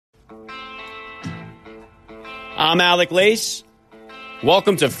I'm Alec Lace.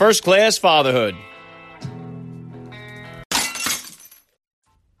 Welcome to First Class Fatherhood.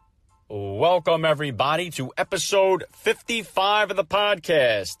 Welcome, everybody, to episode 55 of the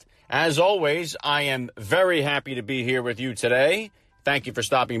podcast. As always, I am very happy to be here with you today. Thank you for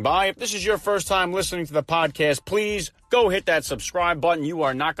stopping by. If this is your first time listening to the podcast, please go hit that subscribe button. You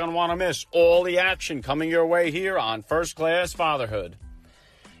are not going to want to miss all the action coming your way here on First Class Fatherhood.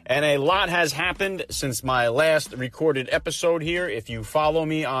 And a lot has happened since my last recorded episode here. If you follow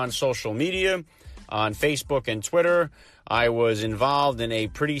me on social media, on Facebook and Twitter, I was involved in a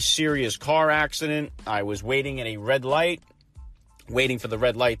pretty serious car accident. I was waiting at a red light, waiting for the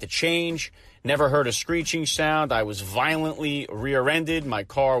red light to change. Never heard a screeching sound. I was violently rear-ended. My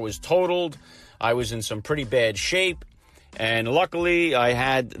car was totaled. I was in some pretty bad shape. And luckily, I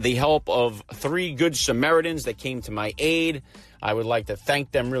had the help of 3 good Samaritans that came to my aid. I would like to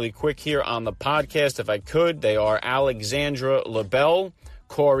thank them really quick here on the podcast if I could. They are Alexandra LaBelle,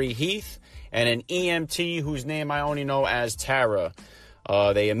 Corey Heath, and an EMT whose name I only know as Tara.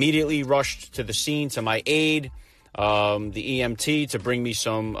 They immediately rushed to the scene to my aid, the EMT, to bring me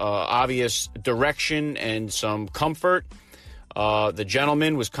some obvious direction and some comfort. The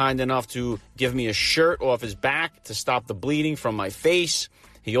gentleman was kind enough to give me a shirt off his back to stop the bleeding from my face.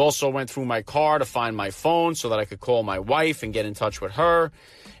 He also went through my car to find my phone so that I could call my wife and get in touch with her.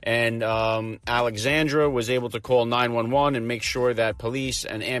 And Alexandra was able to call 911 and make sure that police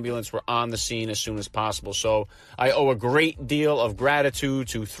and ambulance were on the scene as soon as possible. So I owe a great deal of gratitude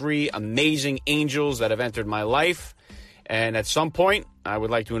to 3 amazing angels that have entered my life. And at some point, I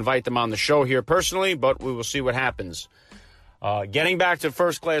would like to invite them on the show here personally, but we will see what happens. Getting back to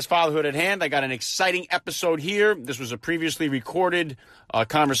First Class Fatherhood at hand, I got an exciting episode here. This was a previously recorded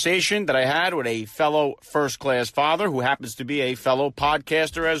conversation that I had with a fellow First Class father who happens to be a fellow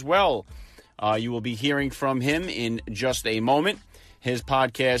podcaster as well. You will be hearing from him in just a moment. His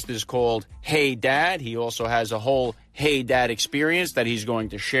podcast is called Hey Dad. He also has a whole Hey Dad experience that he's going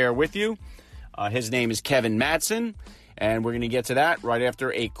to share with you. His name is Kevin Mattson. And we're going to get to that right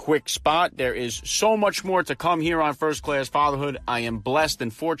after a quick spot. There is so much more to come here on First Class Fatherhood. I am blessed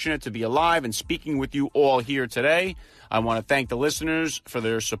and fortunate to be alive and speaking with you all here today. I want to thank the listeners for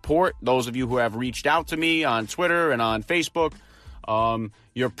their support. Those of you who have reached out to me on Twitter and on Facebook,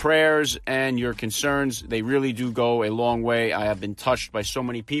 your prayers and your concerns, they really do go a long way. I have been touched by so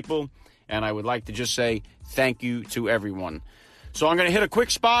many people, and I would like to just say thank you to everyone. So I'm going to hit a quick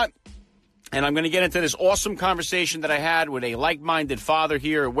spot. And I'm going to get into this awesome conversation that I had with a like-minded father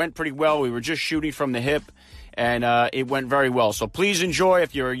here. It went pretty well. We were just shooting from the hip, and it went very well. So please enjoy.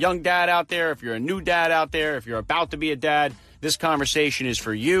 If you're a young dad out there, if you're a new dad out there, if you're about to be a dad, this conversation is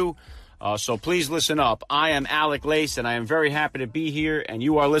for you. So please listen up. I am Alec Lace, and I am very happy to be here, and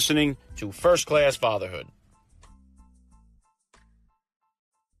you are listening to First Class Fatherhood.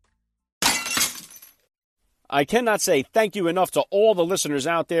 I cannot say thank you enough to all the listeners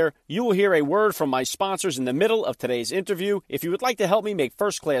out there. You will hear a word from my sponsors in the middle of today's interview. If you would like to help me make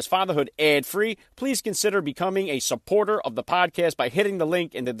First Class Fatherhood ad-free, please consider becoming a supporter of the podcast by hitting the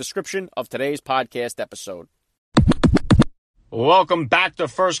link in the description of today's podcast episode. Welcome back to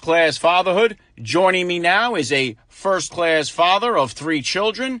First Class Fatherhood. Joining me now is a first-class father of 3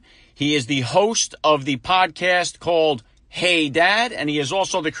 children. He is the host of the podcast called Hey Dad, and he is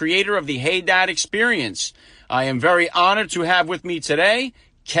also the creator of the Hey Dad Experience. I am very honored to have with me today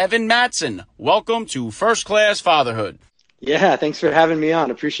Kevin Mattson. Welcome to First Class Fatherhood. Yeah, thanks for having me on.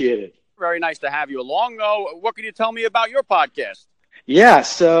 Appreciate it. Very nice to have you along. What can you tell me about your podcast? Yeah,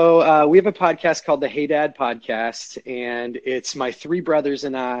 so we have a podcast called the Hey Dad Podcast, and it's my 3 brothers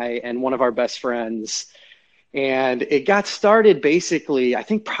and I and one of our best friends. And it got started basically, I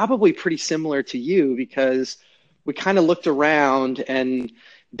think probably pretty similar to you, because we kind of looked around and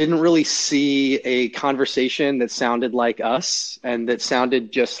didn't really see a conversation that sounded like us and that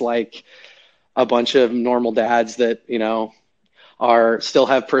sounded just like a bunch of normal dads that, you know, still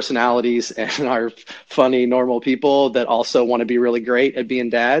have personalities and are funny, normal people that also want to be really great at being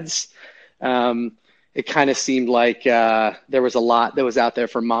dads. It kind of seemed like there was a lot that was out there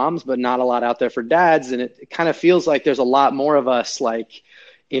for moms, but not a lot out there for dads. And it kind of feels like there's a lot more of us like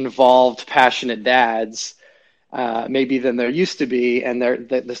involved, passionate dads maybe than there used to be. And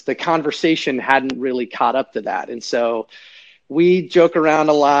the conversation hadn't really caught up to that. And so we joke around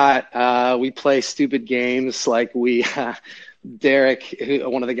a lot. We play stupid games like Derek,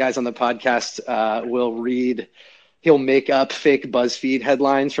 one of the guys on the podcast, he'll make up fake BuzzFeed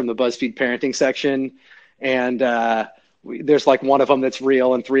headlines from the BuzzFeed parenting section. And there's like one of them that's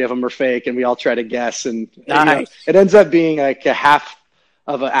real and 3 of them are fake. And we all try to guess. And nice. It ends up being like a half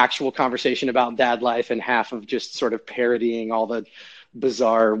of an actual conversation about dad life and half of just sort of parodying all the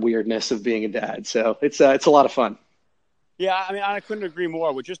bizarre weirdness of being a dad. So it's a lot of fun. Yeah, I mean, I couldn't agree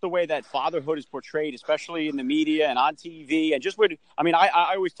more with just the way that fatherhood is portrayed, especially in the media and on TV. And just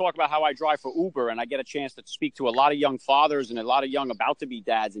I always talk about how I drive for Uber, and I get a chance to speak to a lot of young fathers and a lot of young about-to-be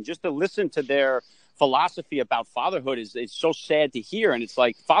dads. And just to listen to their philosophy about fatherhood is so sad to hear. And it's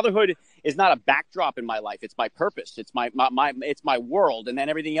like fatherhood is not a backdrop in my life. It's my purpose. It's it's my world. And then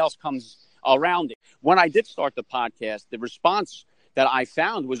everything else comes around it. When I did start the podcast, the response that I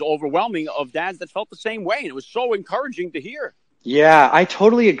found was overwhelming of dads that felt the same way. And it was so encouraging to hear. Yeah, I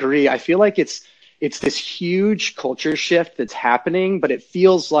totally agree. I feel like it's this huge culture shift that's happening, but it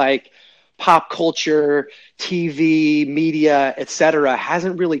feels like pop culture, TV, media, etc.,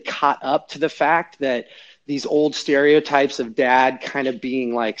 hasn't really caught up to the fact that these old stereotypes of dad kind of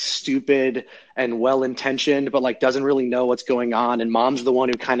being like stupid and well-intentioned, but like doesn't really know what's going on. And mom's the one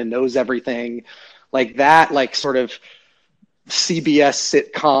who kind of knows everything. Like that, like sort of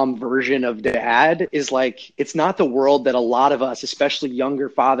CBS sitcom version of dad is like, it's not the world that a lot of us, especially younger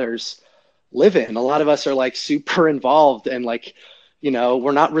fathers, live in. A lot of us are like super involved and like, you know,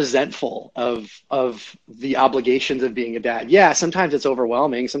 we're not resentful of the obligations of being a dad. Yeah, sometimes it's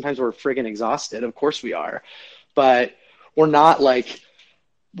overwhelming. Sometimes we're friggin' exhausted. Of course we are. But we're not like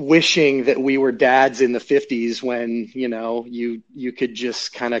wishing that we were dads in the 50s when, you know, you could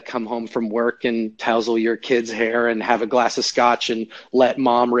just kind of come home from work and tousle your kid's hair and have a glass of scotch and let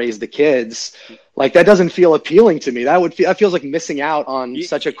mom raise the kids. Like that doesn't feel appealing to me. That feels like missing out on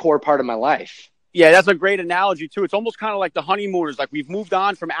such a core part of my life. Yeah, that's a great analogy too. It's almost kind of like the honeymooners. Like we've moved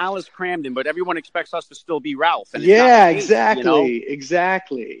on from Alice Cramden, but everyone expects us to still be Ralph. And yeah, case, exactly. You know?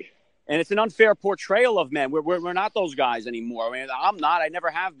 Exactly. And it's an unfair portrayal of men. We're not those guys anymore. I mean, I'm not. I never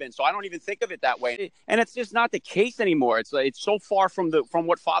have been. So I don't even think of it that way. And it's just not the case anymore. It's so far from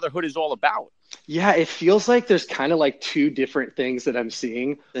what fatherhood is all about. Yeah, it feels like there's kind of like two different things that I'm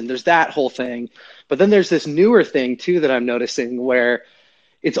seeing. And there's that whole thing. But then there's this newer thing too that I'm noticing where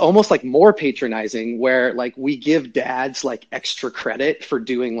it's almost like more patronizing, where like we give dads like extra credit for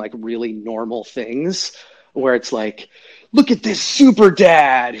doing like really normal things, where it's like, look at this super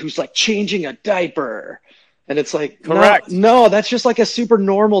dad who's like changing a diaper. And it's like, correct. No, that's just like a super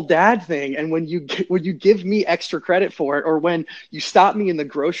normal dad thing. And when you give me extra credit for it, or when you stop me in the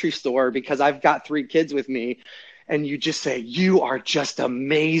grocery store because I've got 3 kids with me and you just say, you are just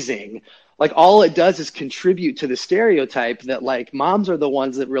amazing. Like all it does is contribute to the stereotype that like moms are the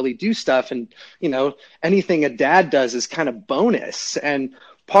ones that really do stuff. And, you know, anything a dad does is kind of bonus. And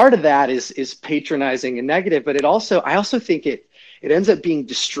part of that is patronizing and negative, but I also think it ends up being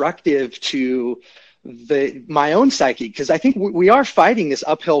destructive to my own psyche, because I think we are fighting this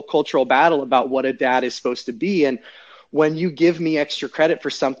uphill cultural battle about what a dad is supposed to be. And when you give me extra credit for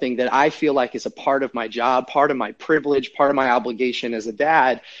something that I feel like is a part of my job, part of my privilege, part of my obligation as a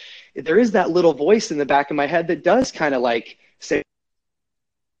dad, there is that little voice in the back of my head that does kind of like say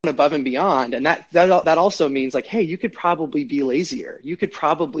above and beyond. And that also means like, hey, you could probably be lazier. You could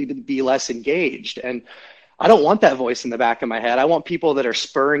probably be less engaged. And I don't want that voice in the back of my head. I want people that are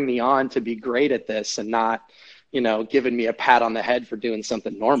spurring me on to be great at this and not, you know, giving me a pat on the head for doing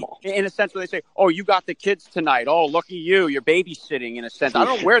something normal. In a sense where they say, oh, you got the kids tonight. Oh, lucky you. You're babysitting, in a sense. I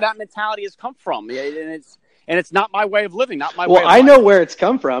don't know where that mentality has come from. And it's not my way of living, not my way of life. Well, I know where it's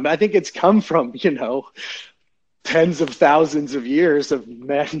come from. I think it's come from, you know, tens of thousands of years of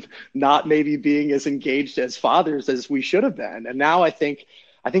men not maybe being as engaged as fathers as we should have been. And now I think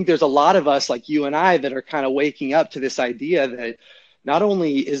there's a lot of us like you and I that are kind of waking up to this idea that not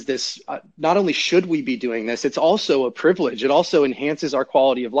only should we be doing this, it's also a privilege. It also enhances our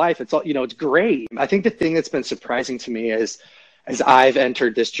quality of life. It's all, you know, it's great. I think the thing that's been surprising to me is, as I've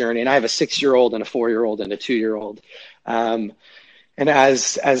entered this journey, and I have a 6-year-old and a 4-year-old and a 2-year-old. And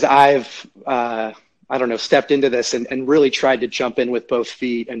as I've, stepped into this and really tried to jump in with both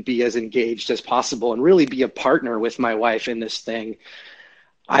feet and be as engaged as possible and really be a partner with my wife in this thing,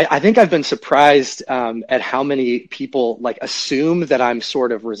 I think I've been surprised at how many people like assume that I'm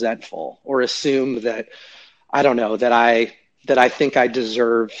sort of resentful, or assume that, I don't know, that I think I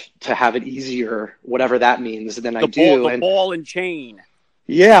deserve to have it easier, whatever that means, than I do. The ball and chain.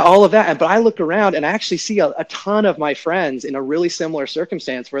 Yeah, all of that. But I look around and I actually see a ton of my friends in a really similar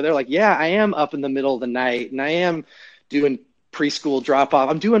circumstance where they're like, yeah, I am up in the middle of the night and I am doing preschool drop off.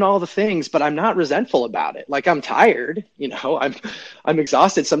 I'm doing all the things, but I'm not resentful about it. Like I'm tired, you know, I'm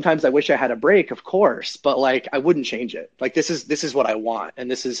exhausted. Sometimes I wish I had a break, of course, but like I wouldn't change it. Like this is what I want.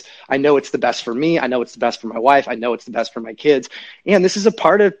 And I know it's the best for me. I know it's the best for my wife. I know it's the best for my kids. And this is a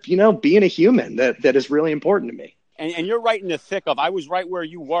part of, you know, being a human that is really important to me. And you're right in the thick of, I was right where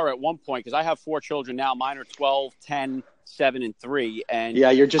you were at one point, because I have 4 children now. Mine are 12, 10, 7, and 3. And yeah,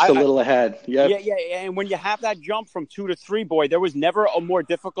 you're just a little ahead. Yep. Yeah. And when you have that jump from 2 to 3, boy, there was never a more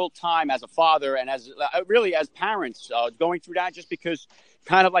difficult time as a father and as really as parents going through that, just because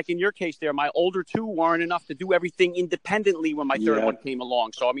kind of like in your case there, my older 2 weren't enough to do everything independently when my third one came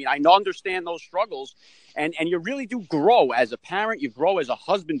along. So, I mean, I understand those struggles, and you really do grow as a parent. You grow as a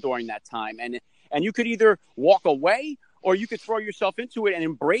husband during that time. And you could either walk away or you could throw yourself into it and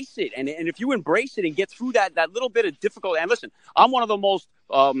embrace it. And if you embrace it and get through that little bit of difficult, and listen, I'm one of the most,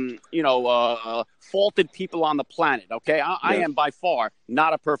 faulted people on the planet. Okay. I am by far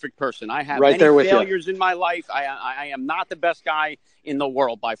not a perfect person. I have many failures in my life. I am not the best guy in the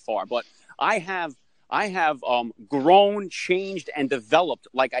world by far, but I have grown, changed, and developed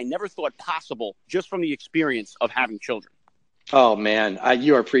like I never thought possible just from the experience of having children. Oh man,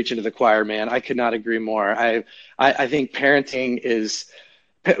 you are preaching to the choir, man. I could not agree more. I think parenting is,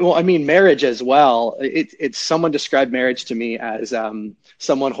 well, I mean, marriage as well. It's someone described marriage to me as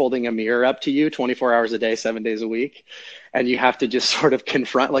someone holding a mirror up to you 24 hours a day, 7 days a week. And you have to just sort of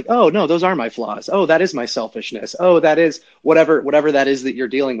confront, like, oh no, those are my flaws. Oh, that is my selfishness. Oh, that is whatever that is that you're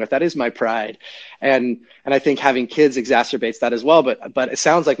dealing with. That is my pride. And I think having kids exacerbates that as well. But it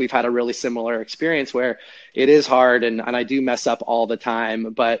sounds like we've had a really similar experience where it is hard and I do mess up all the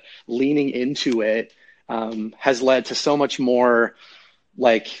time, but leaning into it has led to so much more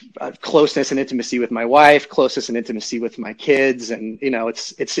like closeness and intimacy with my wife, closeness and intimacy with my kids. And,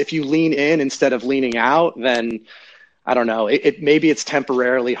 it's if you lean in instead of leaning out, then I don't know, maybe it's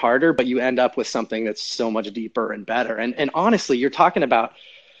temporarily harder, but you end up with something that's so much deeper and better. And honestly, you're talking about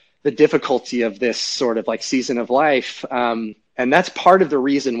the difficulty of this sort of like season of life. And that's part of the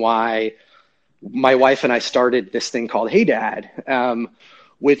reason why my wife and I started this thing called Hey Dad,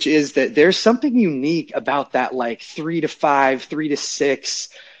 which is that there's something unique about that, like 3 to 5, 3 to 6,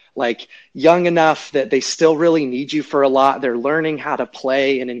 like young enough that they still really need you for a lot. They're learning how to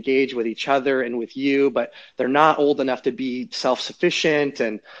play and engage with each other and with you, but they're not old enough to be self-sufficient,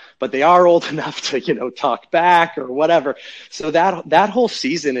 but they are old enough to, talk back or whatever. So that whole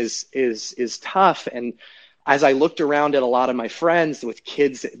season is tough. And as I looked around at a lot of my friends with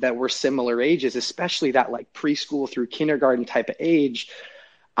kids that were similar ages, especially that like preschool through kindergarten type of age,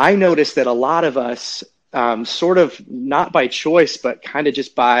 I noticed that a lot of us, sort of not by choice, but kind of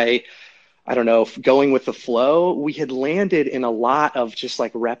just by, I don't know, going with the flow, we had landed in a lot of just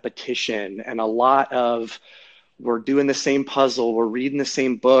like repetition and a lot of, we're doing the same puzzle, we're reading the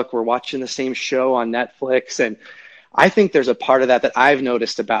same book, we're watching the same show on Netflix. And I think there's a part of that I've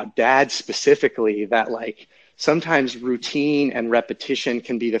noticed about dads specifically, that like sometimes routine and repetition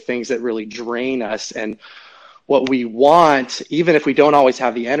can be the things that really drain us. And what we want, even if we don't always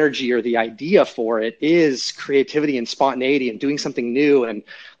have the energy or the idea for it, is creativity and spontaneity and doing something new. And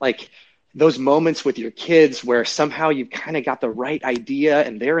like those moments with your kids where somehow you've kind of got the right idea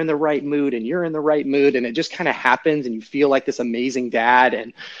and they're in the right mood and you're in the right mood, and it just kind of happens and you feel like this amazing dad,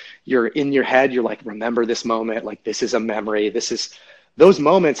 and you're in your head, you're like, remember this moment, like this is a memory. This is those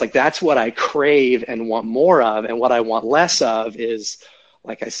moments, like that's what I crave and want more of. And what I want less of is,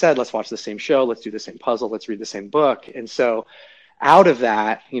 like I said, let's watch the same show, let's do the same puzzle, let's read the same book. And so out of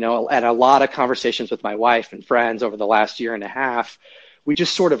that, at a lot of conversations with my wife and friends over the last year and a half, we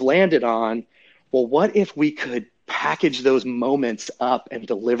just sort of landed on, well, what if we could package those moments up and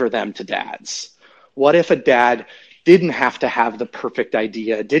deliver them to dads? What if a dad didn't have to have the perfect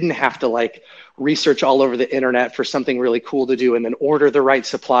idea, didn't have to like research all over the internet for something really cool to do and then order the right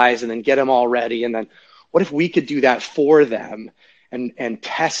supplies and then get them all ready? And then what if we could do that for them? And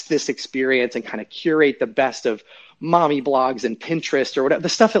test this experience and kind of curate the best of mommy blogs and Pinterest or whatever, the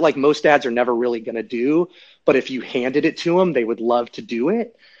stuff that like most dads are never really going to do. But if you handed it to them, they would love to do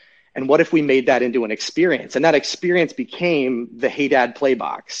it. And what if we made that into an experience? And that experience became the Hey Dad Play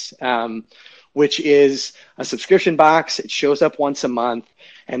Box, which is a subscription box. It shows up once a month,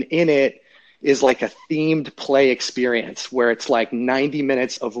 and in it is like a themed play experience where it's like 90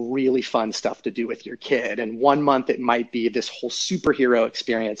 minutes of really fun stuff to do with your kid. And 1 month it might be this whole superhero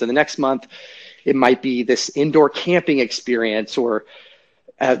experience. And the next month it might be this indoor camping experience, or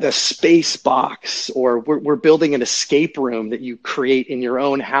the space box, or we're building an escape room that you create in your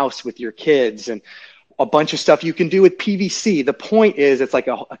own house with your kids, and a bunch of stuff you can do with PVC. The point is it's like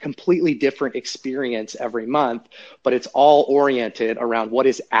a completely different experience every month, but it's all oriented around what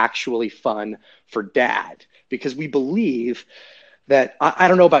is actually fun for dad. Because we believe that, I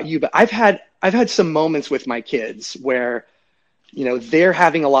don't know about you, but I've had some moments with my kids where they're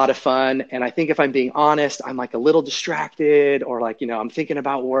having a lot of fun. And I think if I'm being honest, I'm like a little distracted, or like, I'm thinking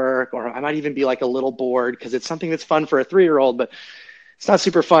about work, or I might even be like a little bored because it's something that's fun for a 3-year-old, but it's not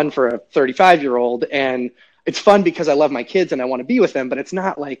super fun for a 35-year-old. And it's fun because I love my kids and I want to be with them, but it's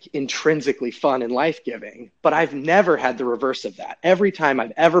not like intrinsically fun and life-giving. But I've never had the reverse of that. Every time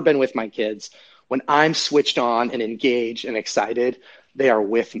I've ever been with my kids, when I'm switched on and engaged and excited, they are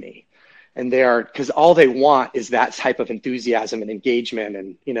with me. And because all they want is that type of enthusiasm and engagement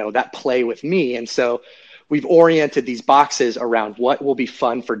and, that play with me. And so we've oriented these boxes around what will be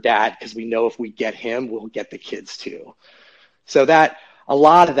fun for dad, because we know if we get him, we'll get the kids too. So that a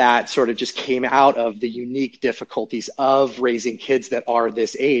lot of that sort of just came out of the unique difficulties of raising kids that are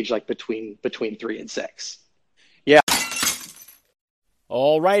this age, like between 3 and 6. Yeah.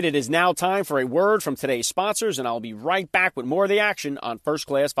 All right, it is now time for a word from today's sponsors, and I'll be right back with more of the action on First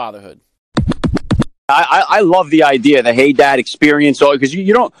Class Fatherhood. I love the idea, the Hey Dad experience, because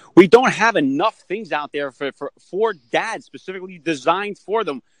we don't have enough things out there for dads specifically designed for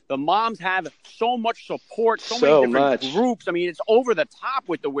them. The moms have so much support, so many different groups. I mean, it's over the top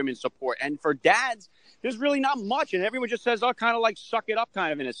with the women's support. And for dads, there's really not much. And everyone just says, kind of like suck it up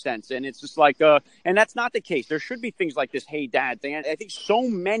kind of in a sense. And it's just like, and that's not the case. There should be things like this Hey Dad thing. I think so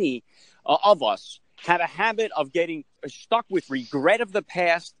many of us have a habit of getting stuck with regret of the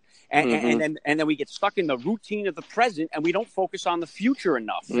past. And then we get stuck in the routine of the present, and we don't focus on the future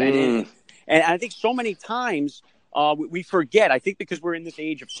enough. And I think so many times we forget. I think because we're in this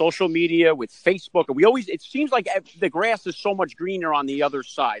age of social media with Facebook, and it seems like the grass is so much greener on the other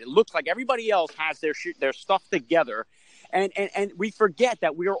side. It looks like everybody else has their stuff together. And we forget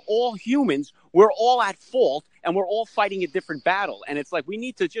that we are all humans. We're all at fault, and we're all fighting a different battle. And it's like we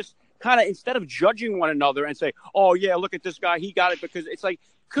need to just kind of, instead of judging one another and say, oh, yeah, look at this guy, he got it, because it's like,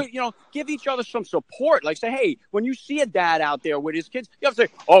 give each other some support. Like, say, hey, when you see a dad out there with his kids, you have to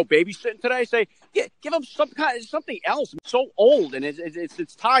say, oh, babysitting today. Say, give him something else. It's so old, and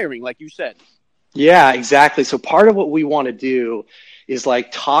it's tiring, like you said. Yeah, exactly. So part of what we want to do is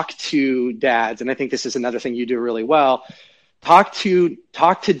like talk to dads, and I think this is another thing you do really well. Talk to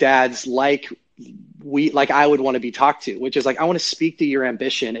dads like I would want to be talked to, which is like, I want to speak to your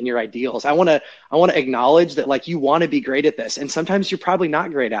ambition and your ideals. I want to acknowledge that like you want to be great at this. And sometimes you're probably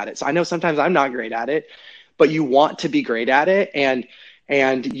not great at it. So I know sometimes I'm not great at it, but you want to be great at it. And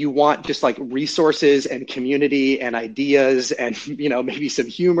you want just like resources and community and ideas and, maybe some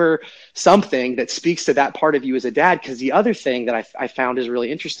humor, something that speaks to that part of you as a dad. Because the other thing that I found is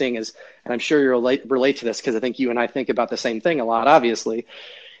really interesting is, and I'm sure you'll relate to this because I think you and I think about the same thing a lot, obviously,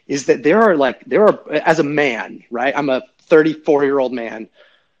 is that there are, as a man, right? I'm a 34-year-old man.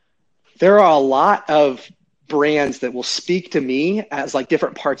 There are a lot of brands that will speak to me as like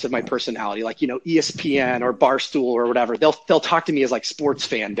different parts of my personality, like, ESPN or Barstool or whatever. They'll talk to me as like sports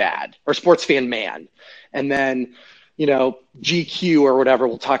fan dad or sports fan man. And then, GQ or whatever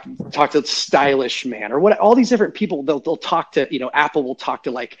will talk to stylish man or what, all these different people. They'll talk to, Apple will talk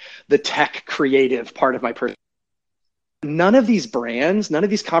to like the tech creative part of my personality. None of these brands, none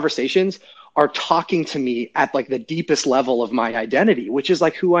of these conversations are talking to me at like the deepest level of my identity, which is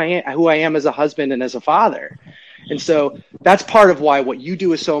like who I am as a husband and as a father. And so that's part of why what you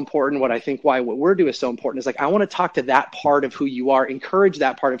do is so important. What I think why what we're doing is so important is like, I want to talk to that part of who you are, encourage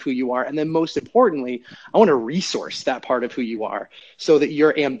that part of who you are. And then most importantly, I want to resource that part of who you are so that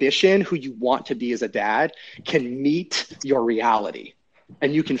your ambition, who you want to be as a dad, can meet your reality.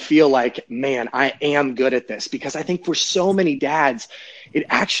 And you can feel like, man, I am good at this. Because I think for so many dads, it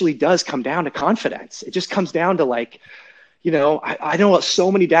actually does come down to confidence. It just comes down to like, I know so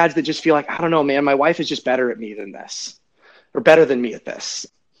many dads that just feel like, I don't know, man, my wife is just better at me than this, or better than me at this.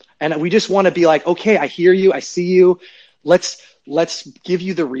 And we just want to be like, okay, I hear you. I see you. Let's give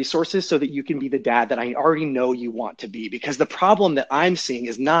you the resources so that you can be the dad that I already know you want to be. Because the problem that I'm seeing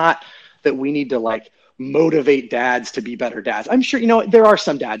is not that we need to like motivate dads to be better dads. I'm sure, there are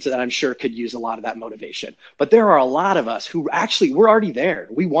some dads that I'm sure could use a lot of that motivation, but there are a lot of us who actually, we're already there.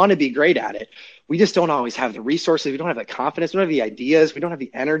 We want to be great at it. We just don't always have the resources. We don't have the confidence. We don't have the ideas. We don't have the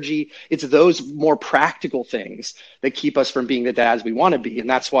energy. It's those more practical things that keep us from being the dads we want to be. And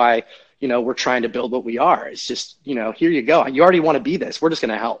that's why, we're trying to build what we are. It's just, here you go. You already want to be this. We're just going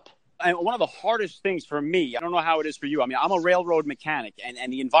to help. And one of the hardest things for me, I don't know how it is for you. I mean, I'm a railroad mechanic,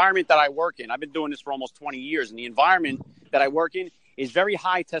 and the environment that I work in, I've been doing this for almost 20 years, and the environment that I work in is very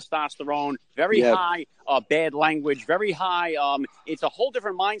high testosterone, very high bad language, very high. It's a whole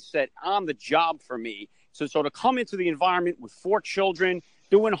different mindset on the job for me. So to come into the environment with 4 children,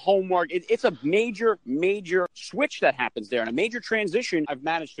 doing homework. It's a major switch that happens there, and a major transition. I've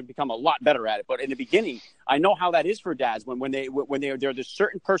managed to become a lot better at it. But in the beginning, I know how that is for dads when they're this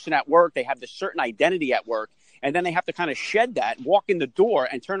certain person at work, they have this certain identity at work, and then they have to kind of shed that, walk in the door,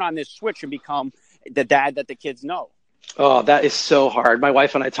 and turn on this switch and become the dad that the kids know. Oh, that is so hard. My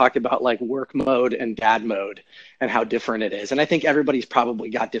wife and I talk about like work mode and dad mode and how different it is. And I think everybody's probably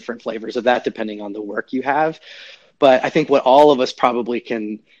got different flavors of that depending on the work you have. But I think what all of us probably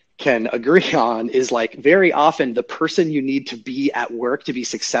can agree on is like very often the person you need to be at work to be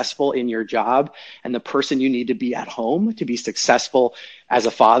successful in your job and the person you need to be at home to be successful as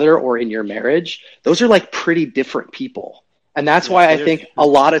a father or in your marriage, those are like pretty different people. And that's why I think a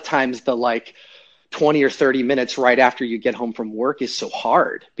lot of times the like 20 or 30 minutes right after you get home from work is so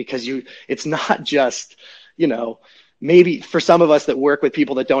hard because it's not just, maybe for some of us that work with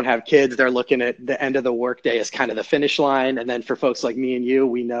people that don't have kids, they're looking at the end of the workday as kind of the finish line. And then for folks like me and you,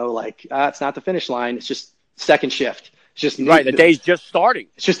 we know like, it's not the finish line. It's just second shift. It's just right. The day's just starting.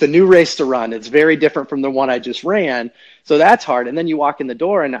 It's just a new race to run. It's very different from the one I just ran. So that's hard. And then you walk in the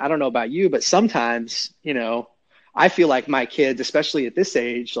door and I don't know about you, but sometimes, I feel like my kids, especially at this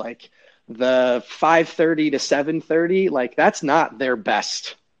age, like, the 5:30 to 7:30, like that's not their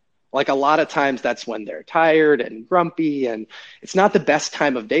best. Like a lot of times that's when they're tired and grumpy and it's not the best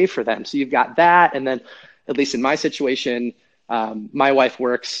time of day for them. So you've got that. And then at least in my situation, my wife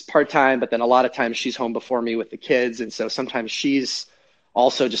works part-time, but then a lot of times she's home before me with the kids. And so sometimes she's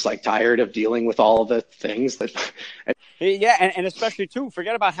also just like tired of dealing with all of the things that. Yeah, and especially too,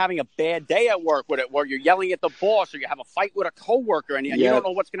 forget about having a bad day at work where you're yelling at the boss or you have a fight with a coworker and you don't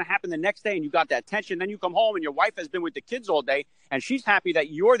know what's going to happen the next day and you got that tension. Then you come home and your wife has been with the kids all day and she's happy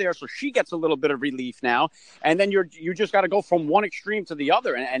that you're there, so she gets a little bit of relief now. And then you just got to go from one extreme to the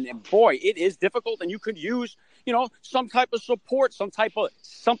other. And boy, it is difficult. And you could use some type of support, some type of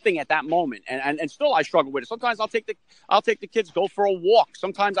something at that moment. And still I struggle with it. Sometimes I'll take the kids, go for a walk.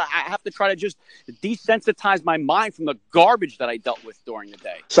 Sometimes I have to try to just desensitize my mind from the garbage that I dealt with during the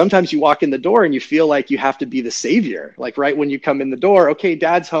day. Sometimes you walk in the door and you feel like you have to be the savior. Like right when you come in the door, okay,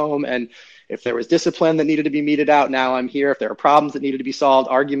 dad's home. And if there was discipline that needed to be meted out, now I'm here. If there are problems that needed to be solved,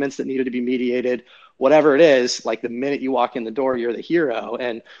 arguments that needed to be mediated, whatever it is, like the minute you walk in the door, you're the hero.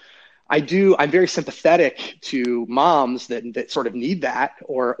 And I'm very sympathetic to moms that sort of need that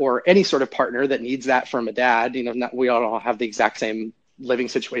or any sort of partner that needs that from a dad. We all have the exact same living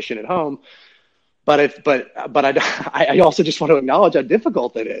situation at home. But I also just want to acknowledge how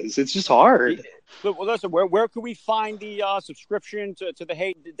difficult it is. It's just hard. Well, listen, where can we find the subscription to the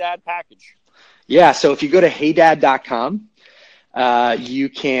Hey Dad package? Yeah, so if you go to heydad.com, you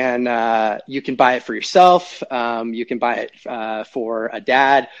can buy it for yourself. You can buy it for a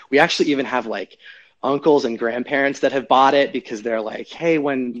dad. We actually even have like uncles and grandparents that have bought it because they're like, hey,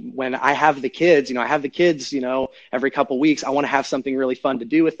 when I have the kids, every couple weeks, I want to have something really fun to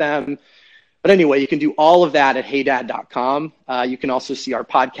do with them. But anyway, you can do all of that at heydad.com. You can also see our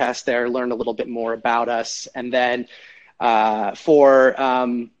podcast there, learn a little bit more about us. And then for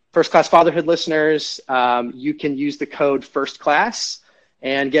First Class Fatherhood listeners, you can use the code FIRSTCLASS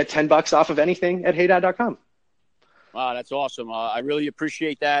and get $10 off of anything at heydad.com. Wow, that's awesome. I really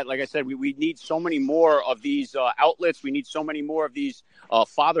appreciate that. Like I said, we need so many more of these outlets. We need so many more of these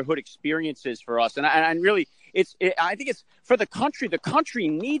fatherhood experiences for us. And really, I think it's for the country. The country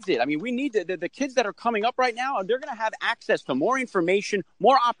needs it. I mean, we need the kids that are coming up right now. They're going to have access to more information,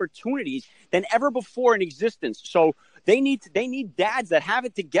 more opportunities than ever before in existence. So they need dads that have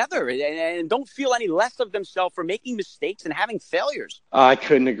it together and don't feel any less of themselves for making mistakes and having failures. I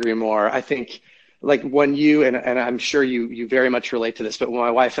couldn't agree more. I think like when you, and I'm sure you very much relate to this, but when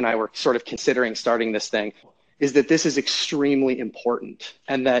my wife and I were sort of considering starting this thing, is that this is extremely important.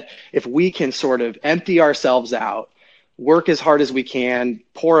 And that if we can sort of empty ourselves out, work as hard as we can,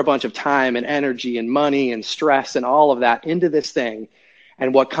 pour a bunch of time and energy and money and stress and all of that into this thing,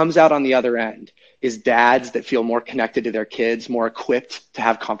 and what comes out on the other end is dads that feel more connected to their kids, more equipped to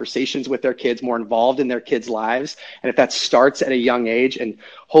have conversations with their kids, more involved in their kids' lives. And if that starts at a young age, and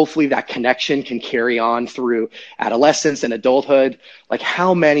hopefully that connection can carry on through adolescence and adulthood, like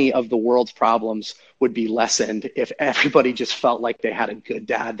how many of the world's problems would be lessened if everybody just felt like they had a good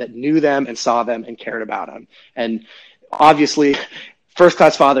dad that knew them and saw them and cared about them. And obviously, First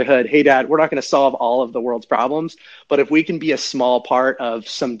Class Fatherhood, hey dad, we're not going to solve all of the world's problems, but if we can be a small part of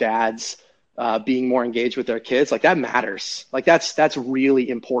some dads being more engaged with their kids, like that matters. Like that's really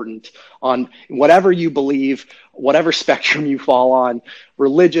important on whatever you believe, whatever spectrum you fall on,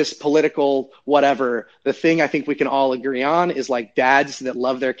 religious, political, whatever. The thing I think we can all agree on is like dads that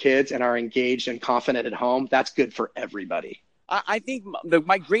love their kids and are engaged and confident at home. That's good for everybody. I think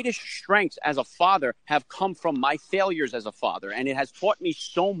my greatest strengths as a father have come from my failures as a father, and it has taught me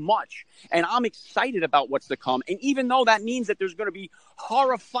so much. And I'm excited about what's to come. And even though that means that there's going to be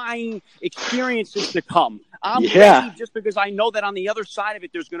horrifying experiences to come, I'm ready just because I know that on the other side of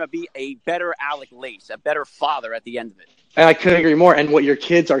it, there's going to be a better Alec Lace, a better father at the end of it. And I couldn't agree more. And what your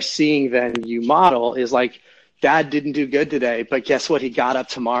kids are seeing then you model is like, Dad didn't do good today, but guess what? He got up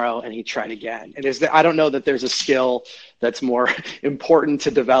tomorrow and he tried again. And I don't know that there's a skill that's more important to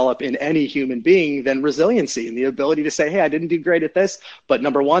develop in any human being than resiliency and the ability to say, hey, I didn't do great at this, but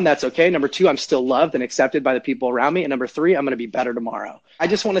number one, that's okay. Number two, I'm still loved and accepted by the people around me. And number three, I'm going to be better tomorrow. I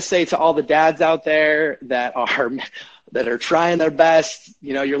just want to say to all the dads out there that are trying their best,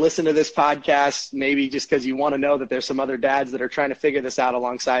 you're listening to this podcast, maybe just because you want to know that there's some other dads that are trying to figure this out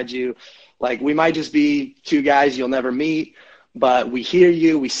alongside you. Like, we might just be two guys you'll never meet, but we hear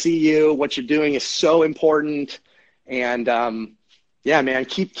you, we see you. What you're doing is so important. And yeah, man,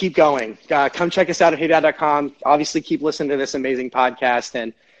 keep going. Come check us out at heydad.com. Obviously, keep listening to this amazing podcast.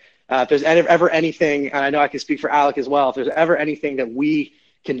 And if there's ever anything, and I know I can speak for Alec as well, if there's ever anything that we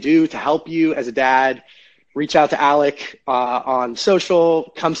can do to help you as a dad, reach out to Alec on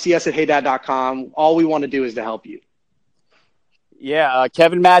social. Come see us at heydad.com. All we want to do is to help you. Yeah,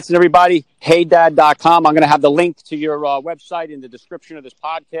 Kevin Mattson, everybody, heydad.com. I'm going to have the link to your website in the description of this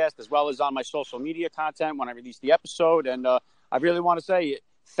podcast, as well as on my social media content when I release the episode. And I really want to say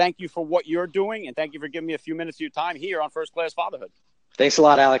thank you for what you're doing, and thank you for giving me a few minutes of your time here on First Class Fatherhood. Thanks a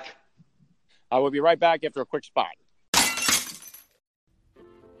lot, Alec. I will be right back after a quick spot.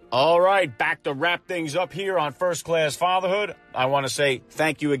 All right, back to wrap things up here on First Class Fatherhood. I want to say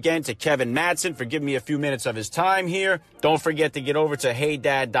thank you again to Kevin Mattson for giving me a few minutes of his time here. Don't forget to get over to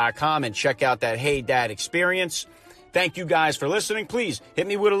heydad.com and check out that Hey Dad experience. Thank you guys for listening. Please hit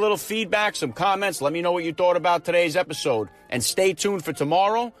me with a little feedback, some comments. Let me know what you thought about today's episode. And stay tuned for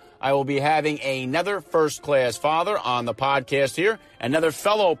tomorrow. I will be having another first-class father on the podcast here, another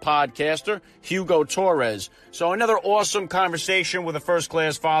fellow podcaster, Hugo Torres. So another awesome conversation with a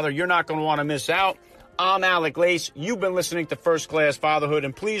first-class father. You're not going to want to miss out. I'm Alec Lace. You've been listening to First Class Fatherhood.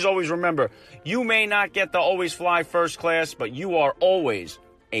 And please always remember, you may not get to always fly first class, but you are always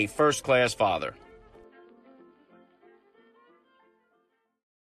a first-class father.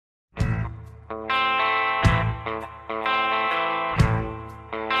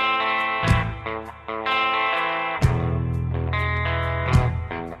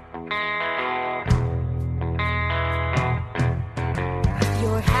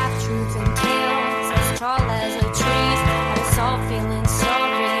 Your half-truths and tales as tall as